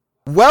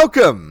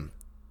Welcome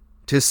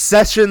to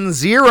Session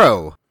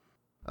 0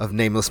 of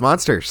Nameless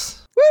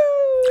Monsters. Woo!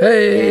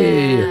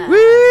 Hey! Yeah.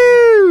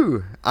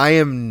 Woo! I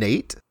am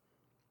Nate,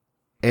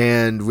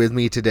 and with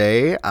me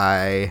today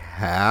I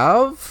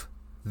have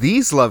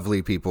these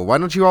lovely people. Why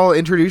don't you all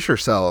introduce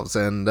yourselves?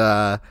 And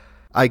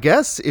I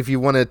guess if you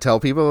want to tell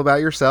people about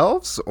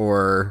yourselves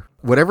or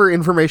whatever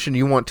information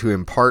you want to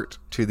impart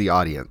to the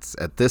audience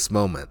at this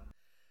moment.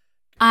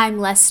 I'm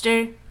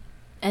Lester,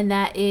 and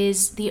that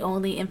is the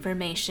only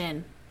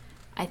information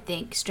I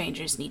think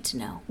strangers need to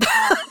know.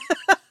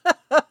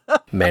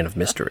 Man of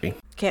mystery.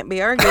 Can't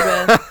be argued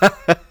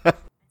with. I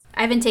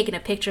haven't taken a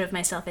picture of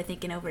myself, I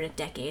think, in over a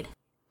decade.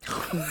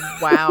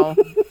 Wow.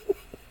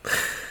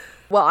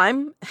 Well,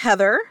 I'm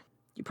Heather.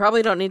 You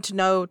probably don't need to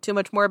know too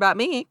much more about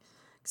me,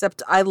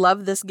 except I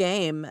love this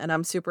game, and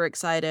I'm super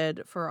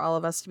excited for all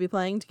of us to be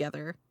playing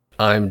together.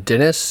 I'm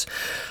Dennis.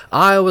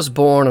 I was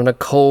born on a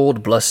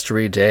cold,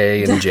 blustery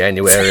day in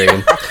January.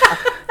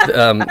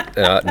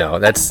 No,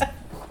 that's...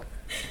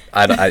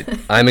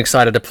 I'm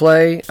excited to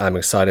play. I'm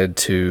excited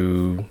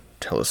to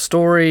tell a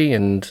story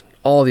and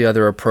all the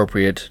other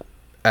appropriate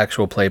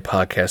actual play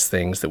podcast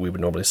things that we would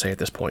normally say at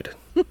this point.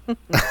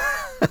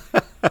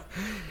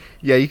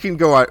 Yeah, you can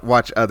go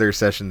watch other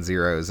Session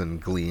Zeros and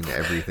glean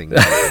everything. You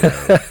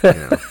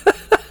know.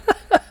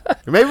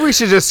 Maybe we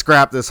should just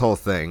scrap this whole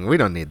thing. We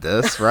don't need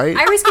this, right?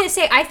 I was going to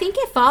say, I think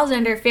it falls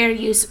under fair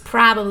use,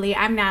 probably.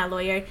 I'm not a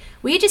lawyer.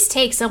 We just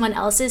take someone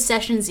else's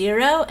Session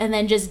 0 and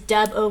then just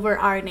dub over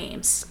our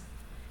names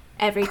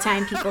every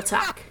time people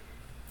talk.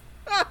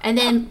 And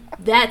then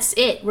that's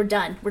it. We're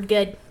done. We're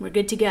good. We're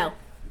good to go.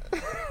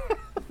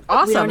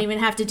 Awesome. We don't even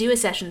have to do a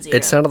Session 0.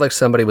 It sounded like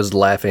somebody was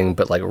laughing,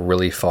 but like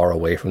really far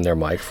away from their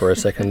mic for a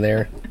second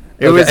there.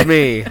 It was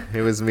me.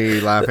 It was me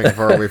laughing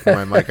far away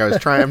from my mic.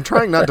 I'm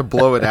trying not to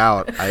blow it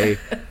out.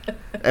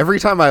 Every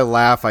time I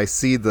laugh, I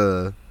see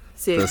the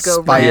it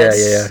go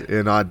spikes red.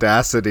 in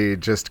Audacity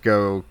just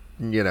go,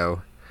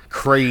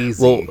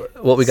 crazy. Well,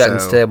 what we got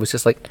instead was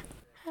just like,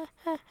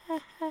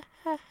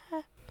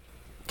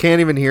 Can't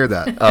even hear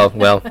that. oh,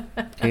 well,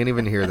 Can't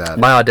even hear that.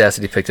 my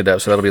Audacity picked it up,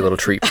 so that'll be a little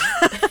treat.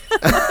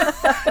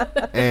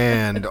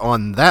 And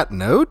on that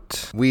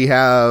note, we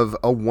have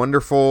a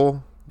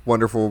wonderful,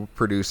 wonderful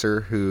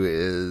producer who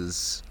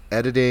is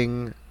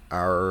editing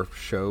our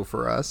show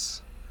for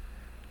us.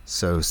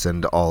 So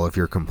send all of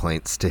your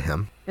complaints to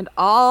him. And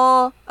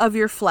all of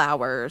your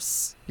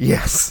flowers.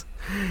 Yes.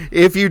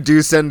 If you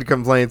do send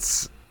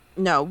complaints,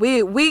 No,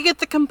 we get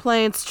the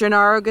complaints.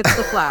 Gennaro gets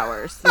the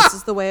flowers. This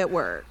is the way it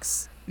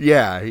works.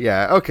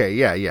 yeah. Okay,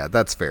 yeah.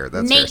 That's fair.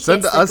 That's fair. Nate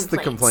Send gets the us the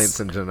complaints. complaints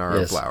and Gennaro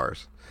Yes.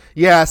 flowers.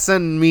 Yeah,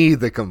 send me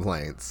the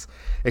complaints.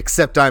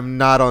 Except I'm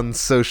not on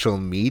social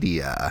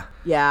media.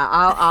 Yeah,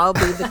 I'll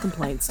be the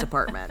complaints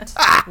department.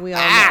 We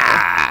all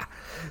know.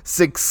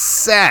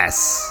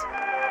 Success!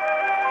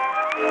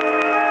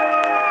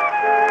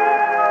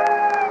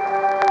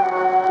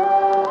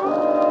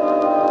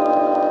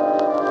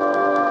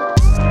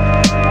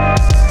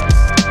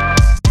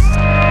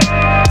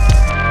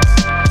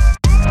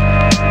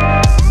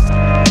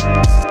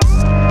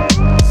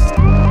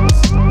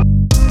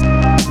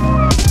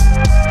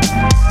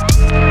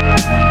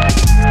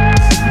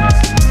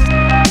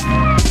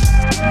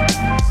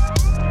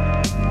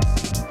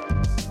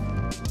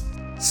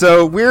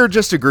 So we're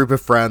just a group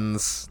of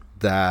friends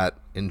that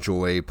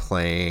enjoy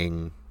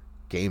playing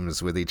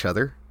games with each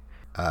other.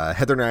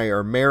 Heather and I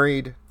are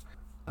married.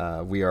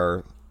 We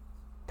are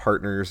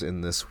partners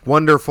in this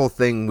wonderful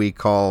thing we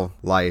call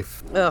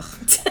life. Ugh,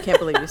 can't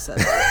believe you said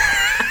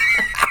that.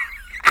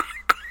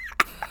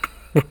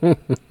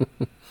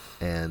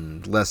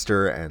 And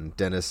Lester and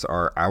Dennis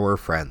are our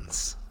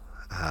friends.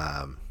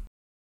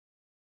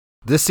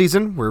 This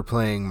season, we're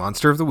playing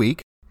Monster of the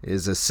Week. It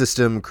is a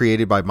system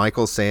created by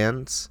Michael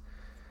Sands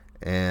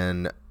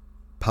and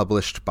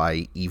published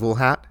by Evil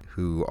Hat,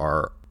 who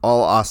are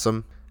all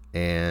awesome.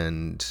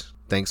 And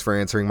thanks for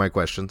answering my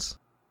questions.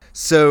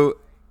 So,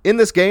 in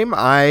this game,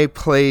 I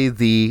play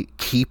the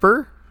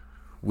Keeper,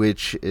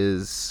 which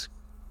is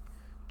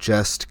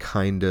just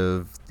kind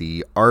of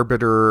the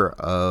arbiter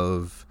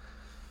of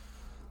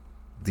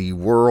the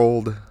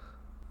world,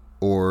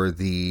 or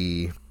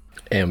the...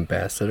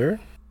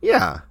 Ambassador?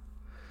 Yeah.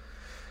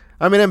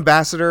 I'm an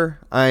ambassador.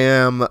 I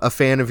am a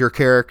fan of your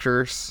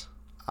characters.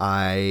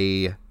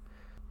 I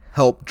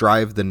help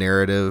drive the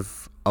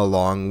narrative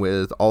along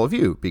with all of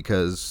you,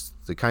 because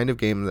the kind of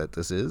game that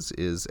this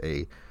is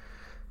a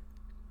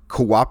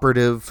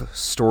cooperative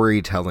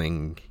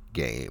storytelling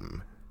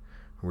game.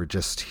 We're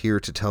just here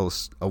to tell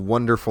a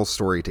wonderful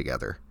story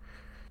together.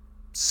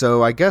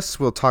 So I guess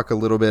we'll talk a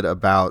little bit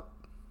about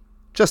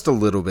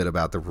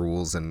the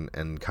rules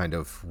and kind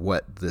of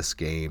what this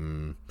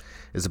game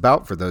is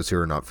about for those who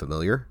are not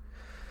familiar.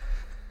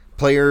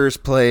 Players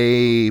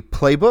play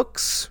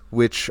playbooks,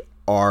 which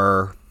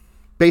are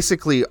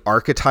basically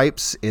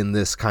archetypes in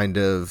this kind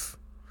of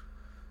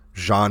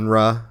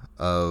genre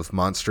of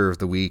Monster of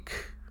the Week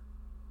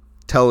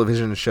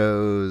television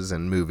shows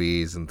and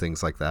movies and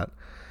things like that.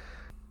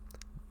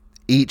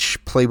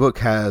 Each playbook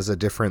has a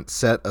different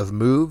set of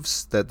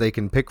moves that they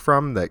can pick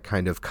from that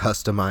kind of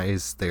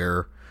customize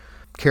their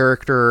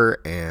character,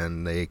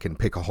 and they can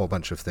pick a whole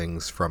bunch of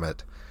things from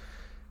it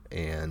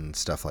and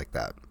stuff like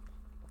that.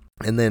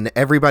 And then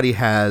everybody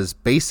has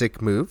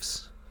basic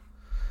moves,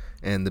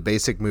 and the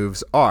basic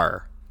moves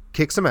are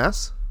kick some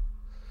ass,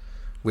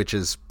 which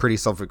is pretty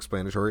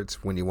self-explanatory.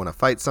 It's when you want to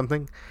fight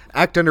something.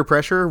 Act under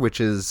pressure,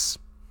 which is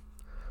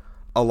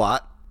a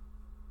lot.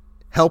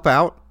 Help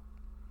out,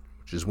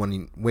 which is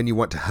when you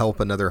want to help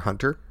another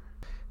hunter.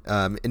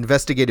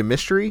 Investigate a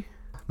mystery.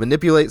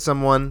 Manipulate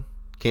someone.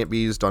 Can't be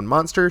used on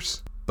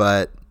monsters,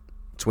 but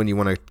it's when you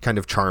want to kind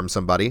of charm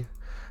somebody.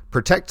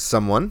 Protect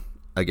someone.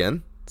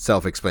 Again,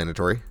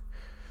 self-explanatory.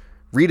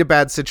 Read a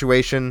bad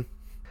situation.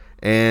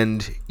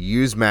 And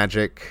use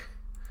magic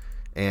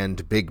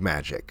and big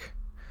magic.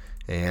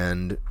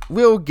 And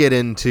we'll get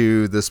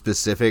into the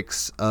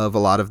specifics of a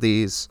lot of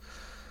these.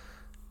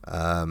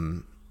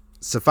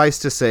 Suffice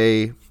to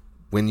say,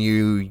 when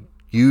you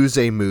use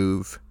a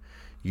move,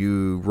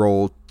 you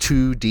roll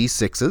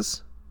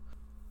 2d6s,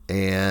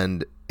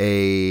 and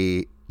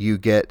you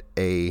get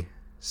a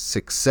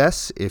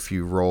success if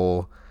you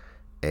roll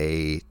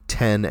a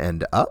 10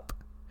 and up.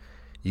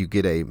 You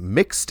get a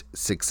mixed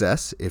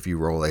success if you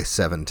roll a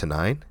 7 to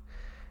 9,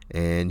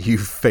 and you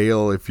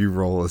fail if you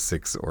roll a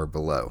 6 or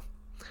below.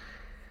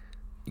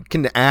 You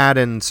can add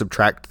and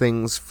subtract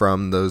things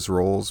from those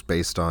rolls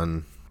based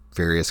on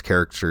various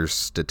characters'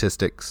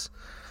 statistics.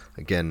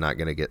 Again, not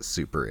going to get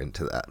super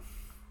into that.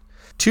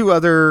 2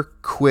 other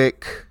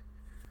quick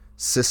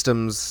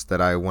systems that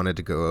I wanted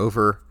to go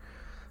over.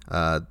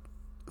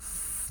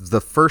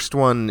 The first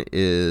one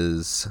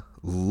is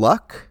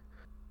luck.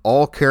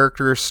 All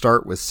characters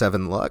start with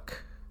 7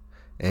 luck,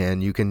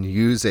 and you can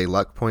use a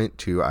luck point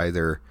to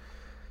either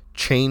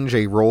change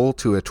a roll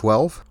to a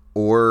 12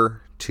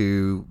 or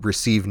to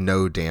receive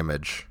no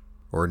damage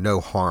or no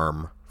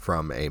harm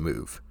from a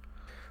move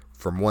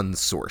from one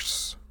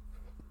source.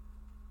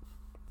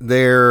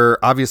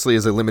 There obviously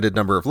is a limited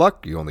number of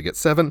luck. You only get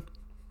 7.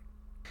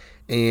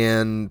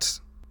 And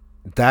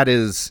that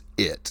is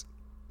it,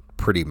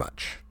 pretty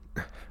much.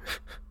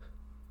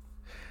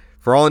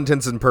 For all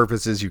intents and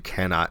purposes, you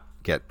cannot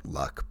get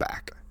luck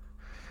back.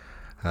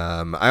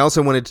 I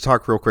also wanted to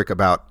talk real quick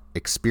about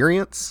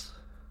experience.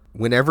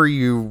 Whenever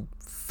you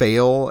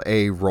fail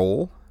a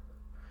roll,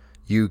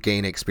 you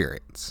gain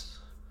experience.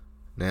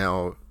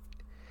 Now,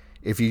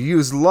 if you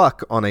use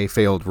luck on a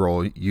failed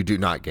roll, you do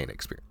not gain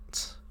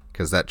experience,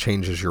 because that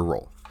changes your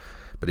roll.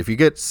 But if you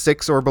get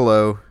 6 or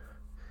below,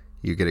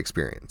 you get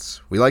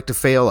experience. We like to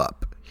fail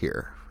up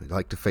here. We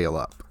like to fail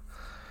up.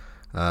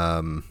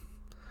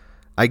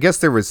 I guess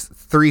there was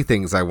 3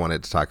 things I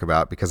wanted to talk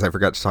about because I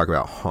forgot to talk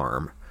about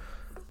harm.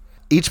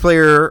 Each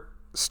player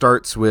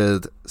starts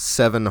with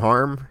 7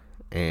 harm,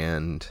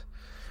 and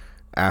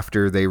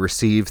after they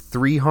receive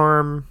 3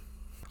 harm,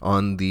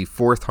 on the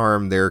 4th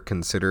harm, they're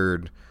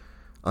considered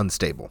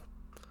unstable,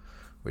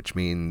 which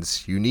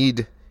means you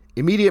need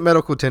immediate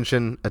medical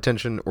attention,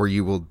 or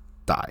you will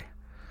die.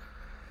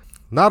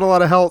 Not a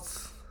lot of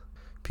health.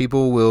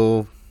 People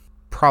will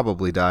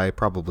probably die,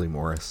 probably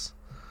Morris.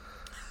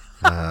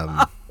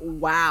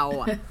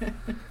 Wow.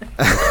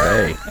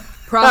 Hey.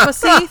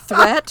 Prophecy,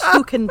 threat,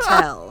 who can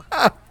tell?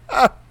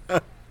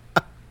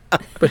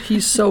 But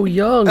he's so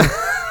young.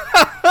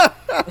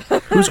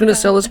 Who's going to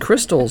sell his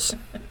crystals?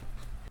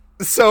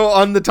 So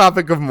on the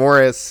topic of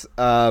Morris,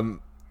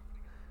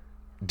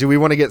 do we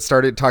want to get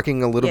started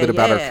talking a little bit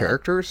about our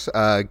characters?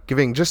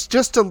 Giving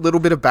just a little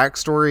bit of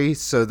backstory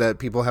so that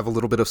people have a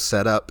little bit of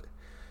setup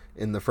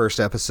in the first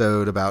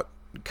episode about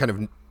kind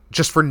of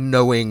just for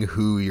knowing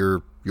who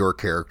your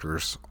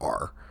characters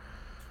are.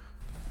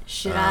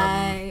 Should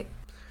I?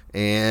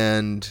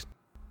 And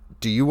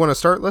do you want to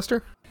start,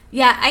 Lester?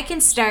 Yeah, I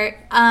can start.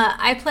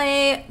 I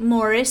play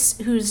Morris,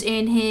 who's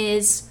in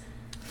his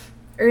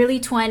early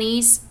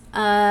 20s.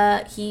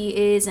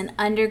 He is an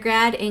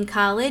undergrad in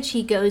college.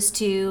 He goes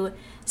to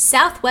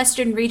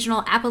Southwestern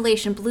Regional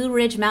Appalachian Blue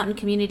Ridge Mountain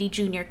Community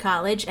Junior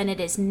College, and it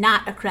is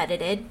not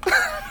accredited.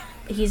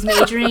 He's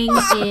majoring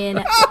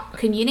in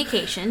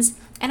communications.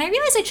 And I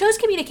realized I chose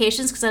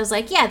communications because I was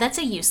like, yeah, that's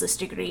a useless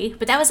degree.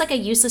 But that was like a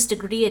useless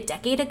degree a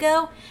decade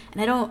ago. And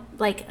I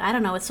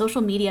don't know, with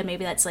social media,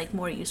 maybe that's like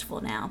more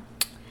useful now.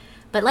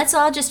 But let's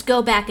all just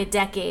go back a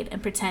decade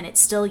and pretend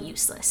it's still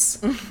useless.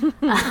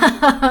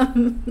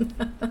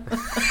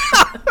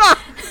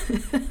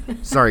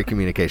 Sorry,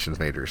 communications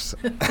majors.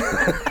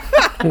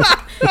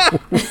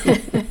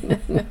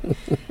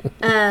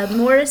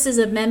 Morris is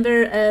a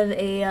member of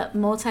a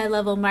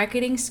multi-level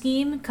marketing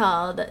scheme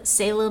called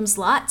Salem's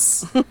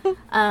Lots.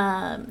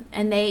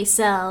 And they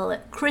sell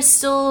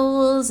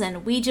crystals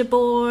and Ouija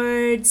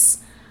boards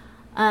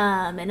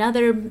and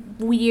other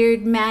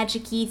weird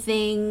magic-y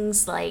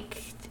things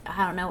like,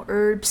 I don't know,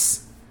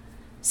 herbs.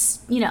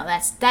 You know,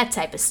 that's that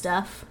type of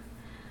stuff.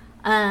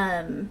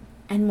 And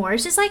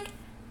Morris is like,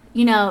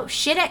 you know,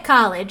 shit at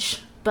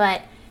college,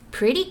 but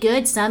pretty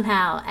good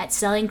somehow at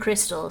selling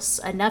crystals.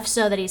 Enough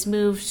so that he's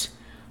moved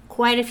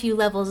quite a few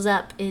levels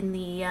up in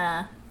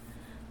the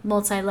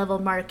multi-level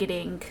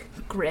marketing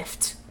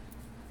grift.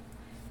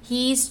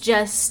 He's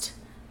just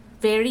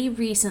very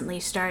recently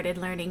started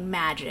learning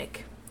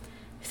magic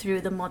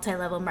through the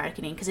multi-level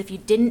marketing. Because if you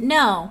didn't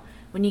know,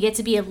 when you get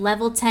to be a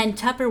level 10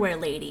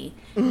 Tupperware lady,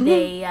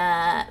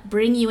 they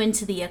bring you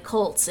into the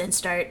occults and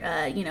start,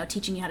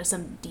 teaching you how to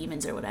summon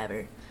demons or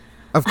whatever.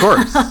 Of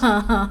course.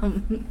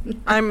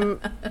 I'm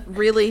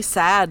really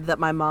sad that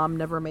my mom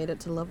never made it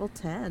to level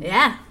 10.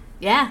 Yeah.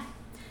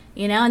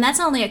 And that's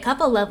only a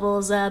couple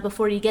levels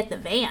before you get the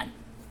van.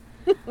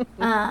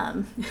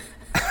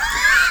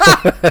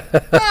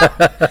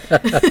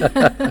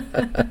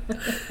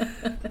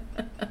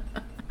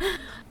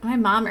 My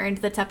mom earned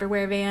the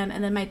Tupperware van,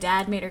 and then my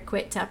dad made her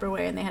quit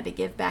Tupperware, and they had to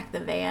give back the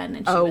van,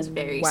 and she was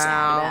very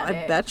sad about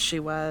it. I bet she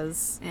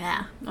was.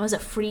 Yeah, it was a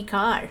free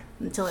car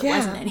until it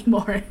wasn't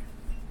anymore.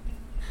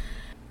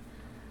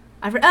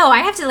 I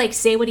have to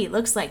say what he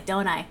looks like,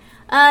 don't I?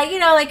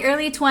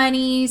 Early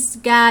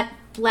 20s, got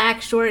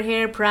black short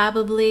hair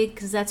probably,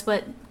 because that's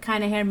what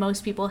kind of hair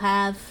most people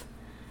have.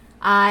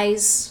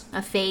 Eyes,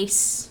 a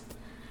face.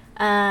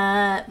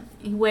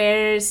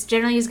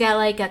 Generally he's got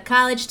a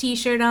college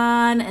t-shirt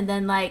on, and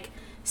then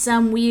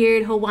some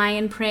weird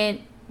Hawaiian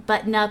print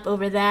button up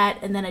over that,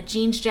 and then a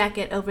jeans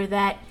jacket over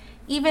that,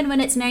 even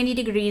when it's 90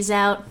 degrees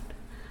out.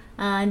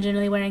 And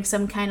generally wearing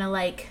some kind of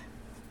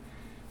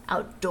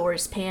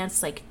outdoors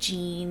pants, like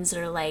jeans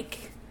or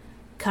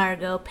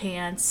cargo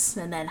pants,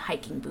 and then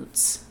hiking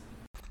boots.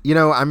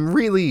 I'm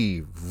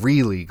really,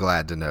 really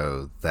glad to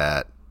know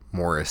that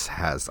Morris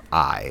has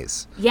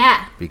eyes.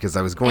 Yeah. Because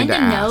I was going to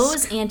ask. And a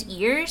nose and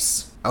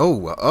ears.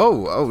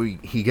 Oh,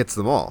 he gets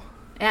them all.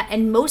 Yeah,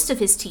 and most of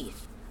his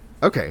teeth.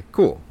 Okay,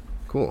 cool.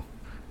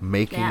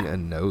 Making a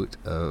note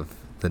of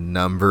the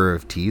number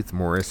of teeth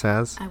Morris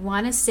has. I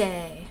want to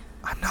say.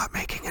 I'm not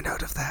making a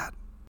note of that.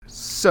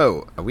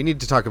 So, we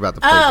need to talk about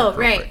the playbook. Oh,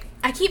 right.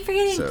 I keep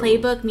forgetting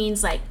playbook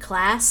means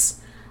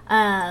class.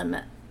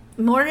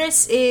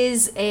 Morris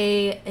is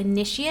a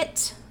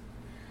initiate.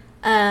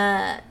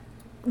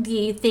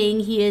 The thing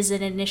he is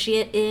an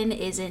initiate in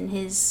is in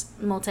his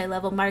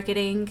multi-level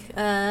marketing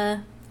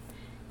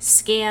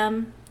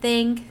scam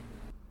thing.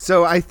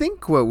 So I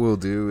think what we'll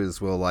do is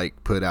we'll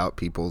put out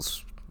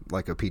people's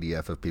a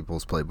PDF of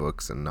people's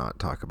playbooks and not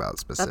talk about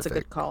specific. That's a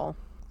good call.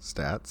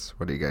 Stats.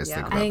 What do you guys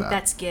think about that? I think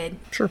that's good.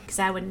 Sure. Because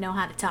I wouldn't know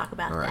how to talk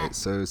about that. All right.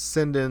 So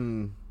send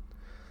in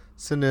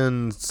some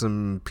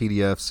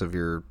PDFs of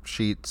your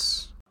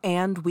sheets.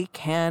 And we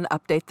can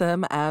update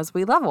them as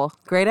we level.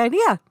 Great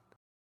idea.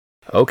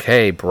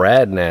 Okay,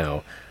 Brad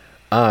now.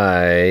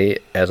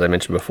 As I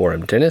mentioned before,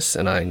 I'm Dennis,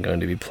 and I'm going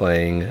to be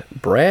playing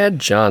Brad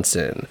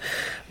Johnson.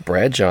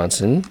 Brad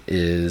Johnson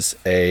is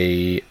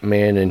a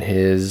man in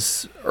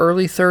his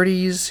early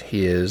 30s.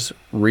 He is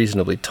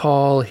reasonably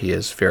tall. He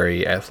is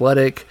very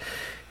athletic.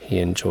 He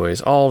enjoys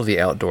all of the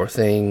outdoor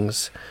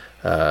things,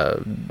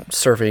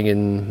 surfing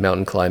and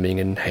mountain climbing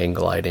and hang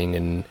gliding.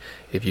 And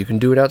if you can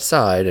do it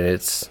outside and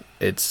it's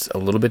a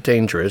little bit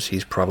dangerous,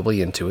 he's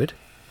probably into it.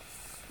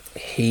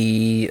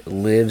 He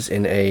lives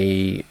in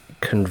a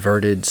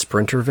converted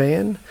Sprinter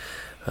van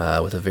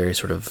with a very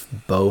sort of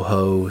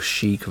boho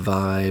chic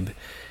vibe.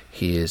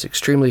 He is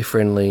extremely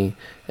friendly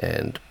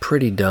and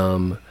pretty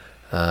dumb,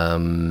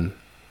 but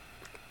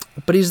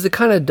he's the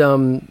kind of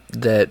dumb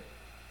that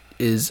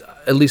is,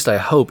 at least I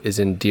hope, is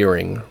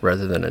endearing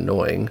rather than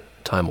annoying.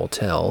 Time will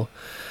tell.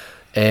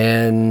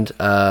 And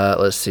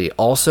let's see,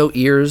 also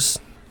ears,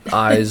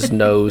 eyes,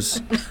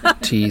 nose,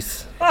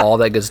 teeth, all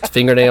that good stuff.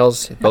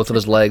 Fingernails, both of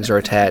his legs are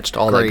attached,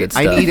 all that good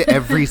stuff. I need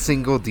every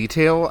single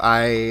detail.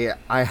 I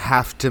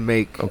have to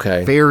make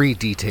very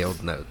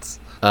detailed notes.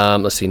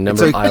 Let's see,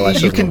 number of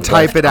eyelashes. You can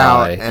type it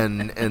out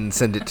and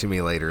send it to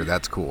me later.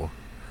 That's cool.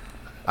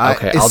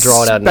 Okay, I'll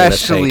draw it out in a minute.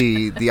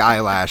 Especially the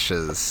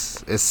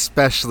eyelashes.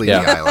 Especially the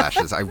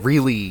eyelashes.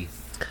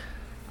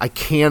 I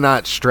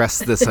cannot stress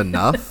this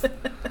enough.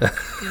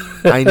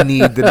 I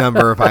need the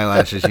number of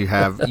eyelashes you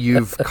have.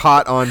 You've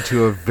caught on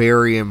to a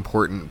very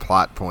important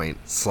plot point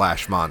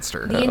 /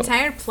 monster. The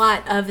entire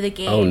plot of the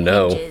game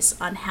hinges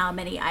on how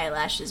many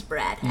eyelashes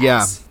Brad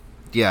has.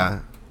 Yeah.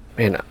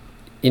 Man,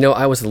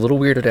 I was a little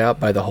weirded out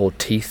by the whole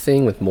teeth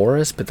thing with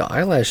Morris, but the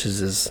eyelashes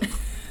is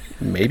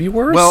maybe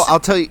worse. Well, I'll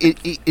tell you,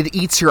 it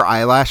eats your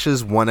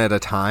eyelashes one at a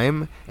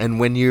time, and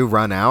when you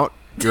run out,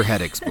 your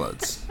head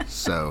explodes.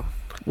 So.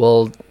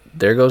 Well,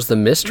 there goes the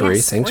mystery.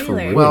 Yeah, thanks for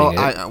ruining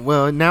it.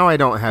 Well, now I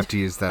don't have to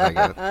use that, I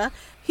guess.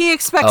 He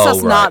expects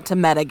us not to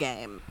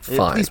metagame.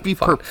 Fine. Please be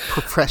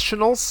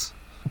professionals.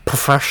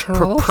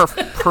 Professionals?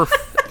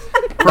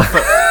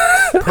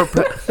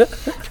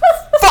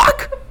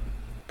 Fuck!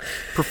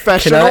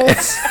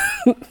 Professionals?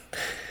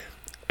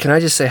 Can I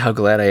just say how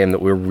glad I am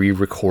that we're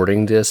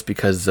re-recording this,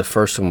 because the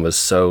first one was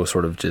so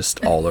sort of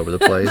just all over the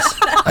place.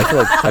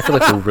 I feel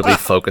like we're really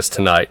focused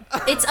tonight.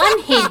 It's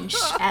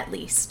unhinged, at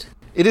least.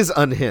 It is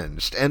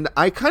unhinged, and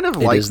I kind of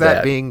like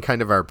that being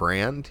kind of our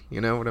brand.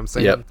 You know what I'm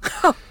saying?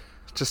 Yep.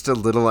 Just a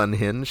little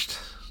unhinged.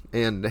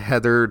 and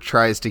Heather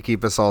tries to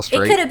keep us all It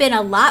straight. could have been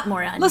a lot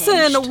more unhinged.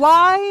 Listen,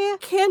 why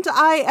can't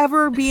I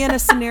ever be in a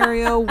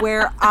scenario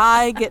where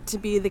I get to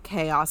be the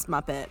Chaos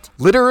Muppet?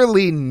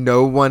 Literally,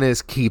 no one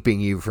is keeping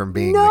you from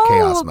being the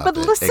Chaos Muppet. But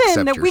listen,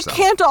 except we yourself.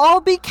 can't all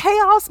be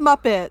Chaos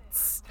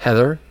Muppets.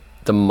 Heather,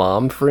 the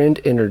mom friend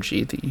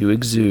energy that you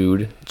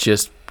exude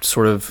just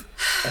sort of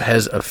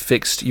has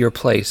affixed your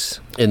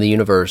place in the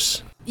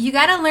universe. You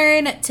gotta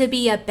learn to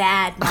be a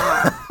bad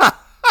mom.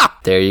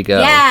 There you go.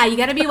 Yeah, you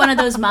gotta be one of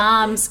those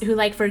moms who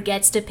like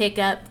forgets to pick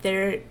up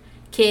their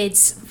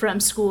kids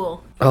from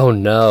school. Oh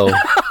no.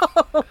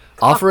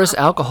 Offer us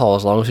alcohol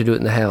as long as we do it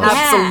in the house.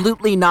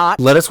 Absolutely not.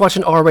 Let us watch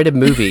an R-rated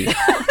movie.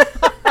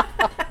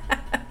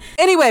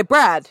 Anyway,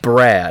 Brad.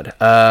 Brad.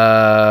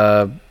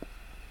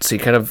 See,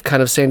 kind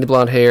of sandy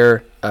blonde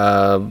hair,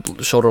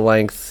 shoulder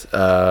length,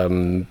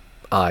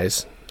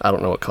 eyes. I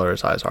don't know what color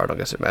his eyes are. I don't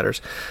guess it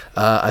matters.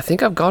 I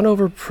think I've gone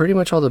over pretty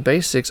much all the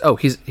basics. Oh,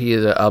 he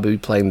is. I'll be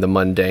playing the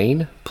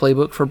mundane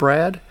playbook for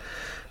Brad,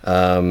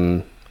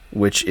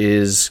 which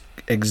is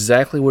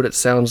exactly what it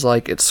sounds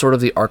like. It's sort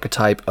of the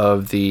archetype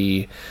of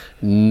the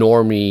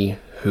normie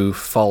who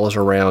follows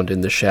around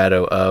in the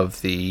shadow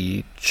of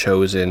the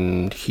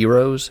chosen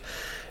heroes,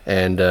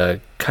 and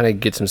kind of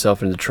gets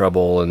himself into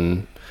trouble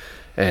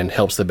and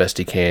helps the best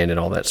he can and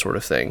all that sort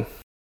of thing.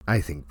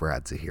 I think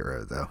Brad's a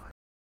hero, though.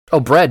 Oh,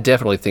 Brad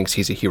definitely thinks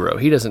he's a hero.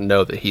 He doesn't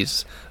know that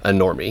he's a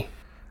normie.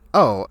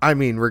 Oh, I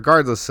mean,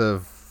 regardless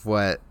of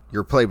what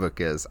your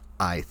playbook is,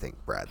 I think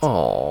Brad's.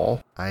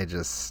 Aww.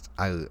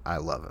 I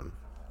love him.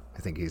 I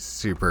think he's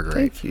super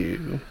great. Thank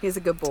you. He's a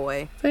good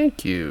boy.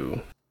 Thank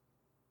you.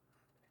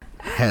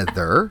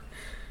 Heather.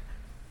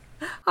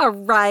 All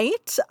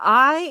right.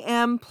 I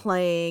am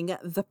playing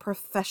the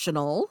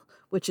professional,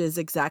 which is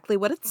exactly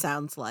what it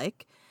sounds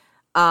like.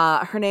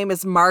 Her name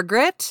is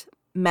Margaret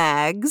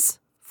Maggs,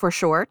 for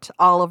short,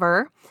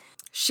 Oliver.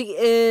 She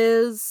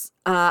is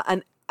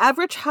an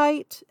average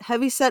height,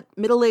 heavyset,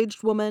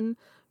 middle-aged woman,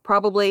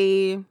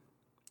 probably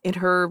in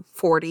her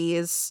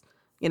 40s.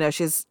 You know,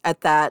 she's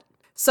at that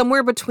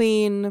somewhere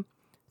between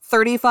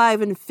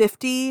 35 and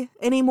 50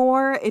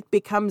 anymore. It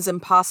becomes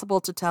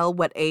impossible to tell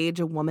what age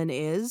a woman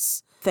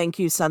is. Thank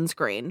you,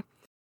 sunscreen.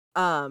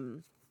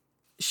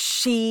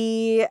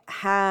 She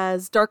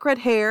has dark red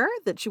hair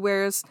that she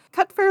wears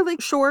cut fairly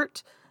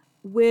short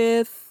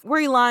with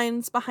worry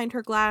lines behind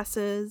her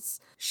glasses.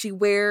 She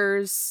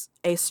wears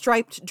a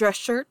striped dress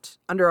shirt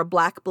under a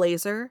black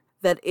blazer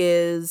that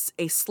is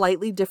a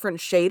slightly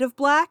different shade of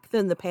black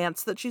than the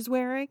pants that she's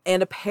wearing,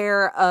 and a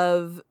pair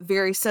of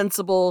very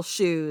sensible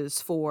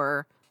shoes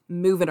for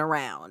moving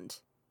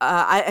around.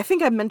 I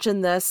think I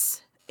mentioned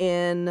this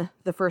in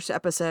the first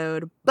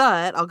episode,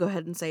 but I'll go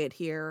ahead and say it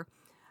here.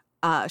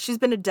 She's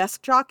been a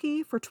desk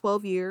jockey for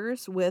 12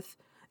 years with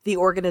the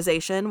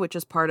organization, which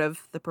is part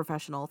of the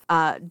professional.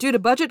 Due to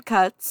budget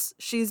cuts,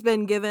 she's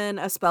been given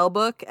a spell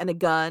book and a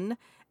gun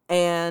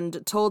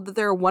and told that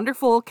there are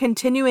wonderful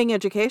continuing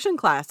education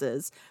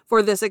classes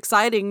for this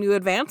exciting new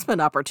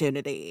advancement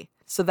opportunity.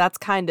 So that's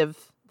kind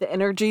of the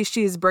energy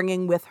she's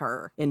bringing with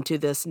her into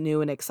this new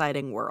and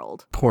exciting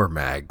world. Poor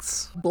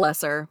Mags.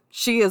 Bless her.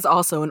 She is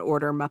also an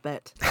order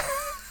Muppet.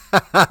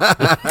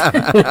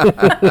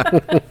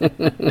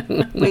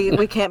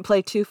 we can't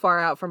play too far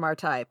out from our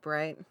type,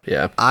 right?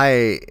 Yeah.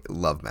 I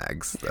love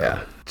Mags, though.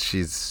 Yeah.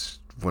 She's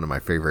one of my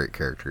favorite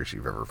characters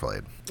you've ever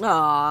played.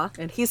 Aw,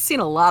 and he's seen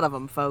a lot of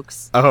them,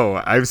 folks.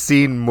 Oh, I've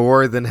seen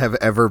more than have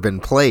ever been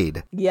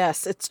played.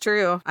 Yes, it's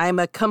true. I'm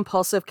a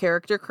compulsive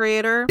character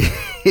creator.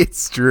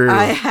 It's true.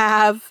 I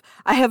have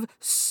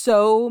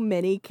so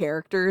many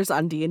characters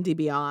on D&D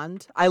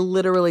Beyond. I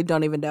literally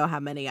don't even know how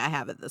many I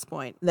have at this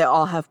point. They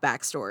all have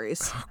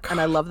backstories,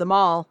 and I love them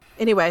all.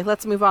 Anyway,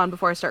 let's move on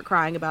before I start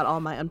crying about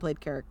all my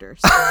unplayed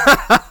characters.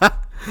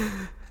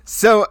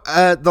 So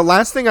the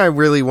last thing I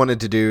really wanted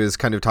to do is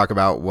kind of talk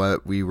about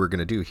what we were going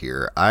to do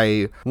here.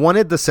 I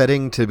wanted the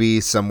setting to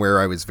be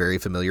somewhere I was very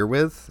familiar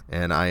with,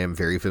 and I am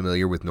very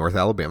familiar with North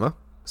Alabama.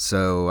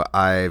 So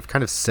I've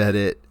kind of set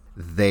it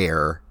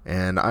there,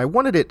 and I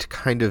wanted it to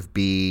kind of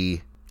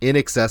be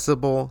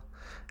inaccessible.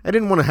 I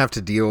didn't want to have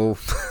to deal...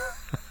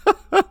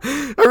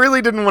 I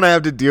really didn't want to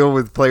have to deal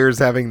with players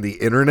having the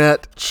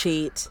internet.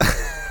 Cheat.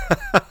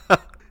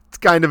 It's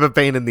kind of a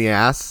pain in the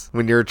ass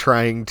when you're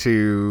trying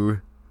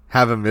to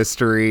have a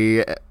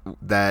mystery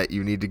that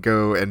you need to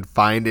go and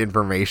find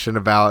information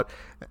about,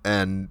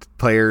 and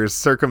players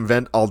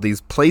circumvent all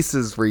these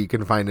places where you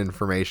can find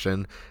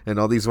information and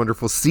all these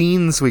wonderful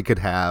scenes we could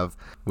have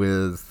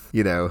with,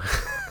 you know,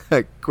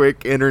 a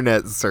quick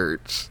internet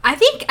search. I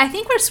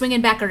think we're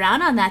swinging back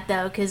around on that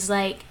though, because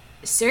like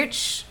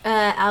search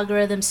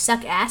algorithms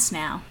suck ass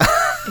now.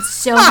 It's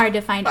so hard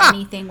to find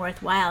anything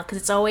worthwhile because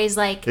it's always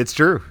like It's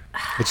true.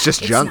 It's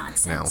just it's junk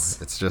nonsense. now.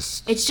 It's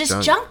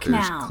just junk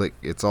There's now.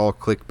 It's all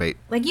clickbait.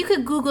 Like you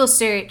could Google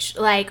search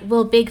like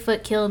 "Will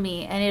Bigfoot kill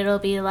me?" and it'll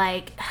be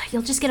like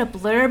you'll just get a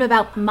blurb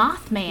about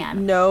Mothman.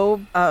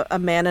 No, a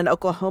man in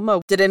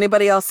Oklahoma. Did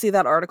anybody else see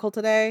that article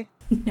today?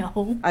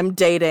 No. I'm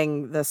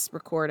dating this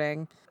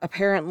recording.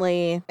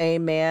 Apparently, a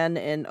man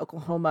in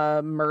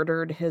Oklahoma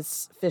murdered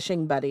his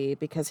fishing buddy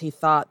because he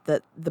thought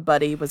that the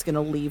buddy was going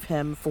to leave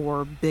him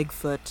for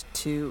Bigfoot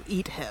to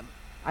eat him.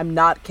 I'm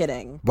not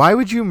kidding. Why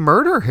would you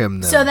murder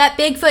him then? So that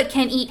Bigfoot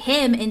can eat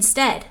him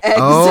instead.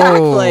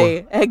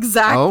 Exactly.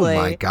 Exactly. Oh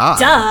my god.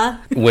 Duh.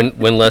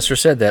 When Lester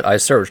said that, I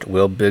searched,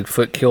 will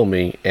Bigfoot kill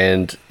me?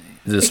 And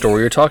the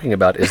story you're talking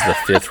about is the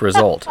 5th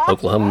result.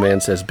 Oklahoma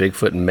man says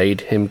Bigfoot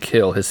made him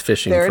kill his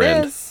fishing There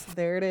friend. it is.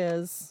 There it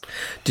is.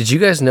 Did you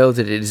guys know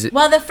that it is...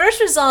 Well, the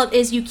first result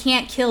is you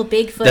can't kill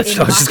Bigfoot That's in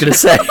what I was just going to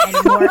say.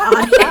 anymore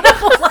on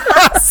Animal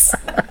Lots.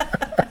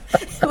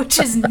 Which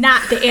is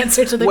not the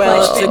answer to the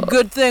Well, question. it's a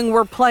good thing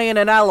we're playing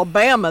in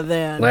Alabama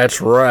then.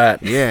 That's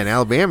right. Yeah, in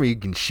Alabama you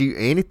can shoot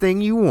anything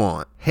you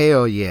want.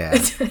 Hell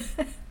yeah.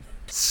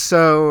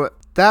 So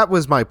that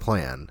was my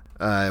plan.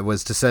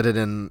 Was to set it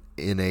in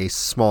a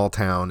small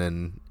town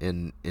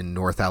in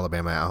North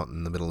Alabama, out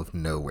in the middle of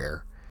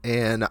nowhere.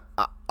 And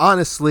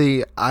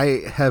honestly,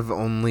 I have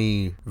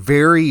only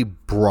very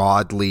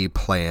broadly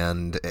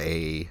planned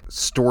a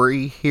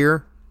story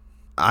here.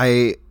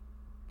 I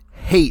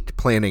hate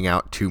planning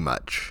out too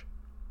much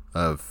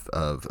of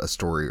a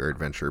story or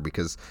adventure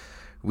because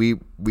we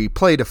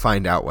play to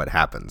find out what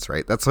happens,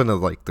 right? That's one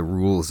of like the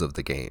rules of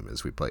the game,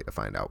 is we play to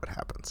find out what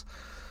happens.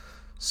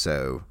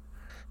 So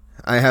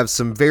I have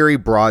some very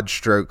broad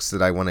strokes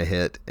that I want to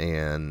hit,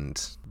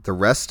 and the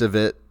rest of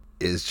it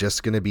is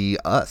just going to be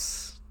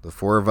us, the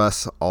 4 of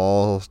us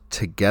all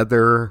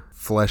together,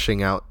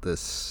 fleshing out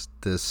this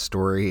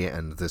story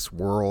and this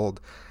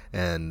world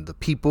and the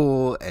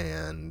people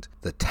and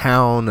the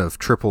town of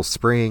Triple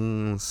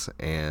Springs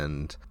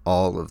and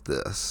all of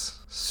this.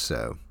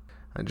 So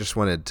I just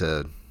wanted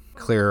to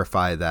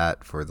clarify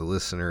that for the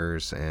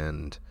listeners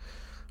and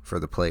for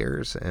the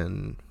players.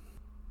 And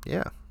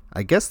yeah,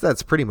 I guess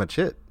that's pretty much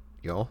it,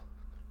 y'all.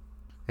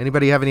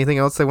 Anybody have anything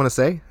else they want to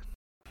say?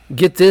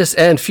 Get this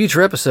and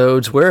future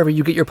episodes wherever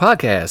you get your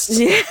podcasts.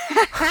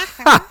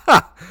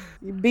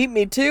 You beat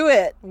me to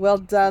it. Well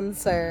done,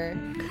 sir.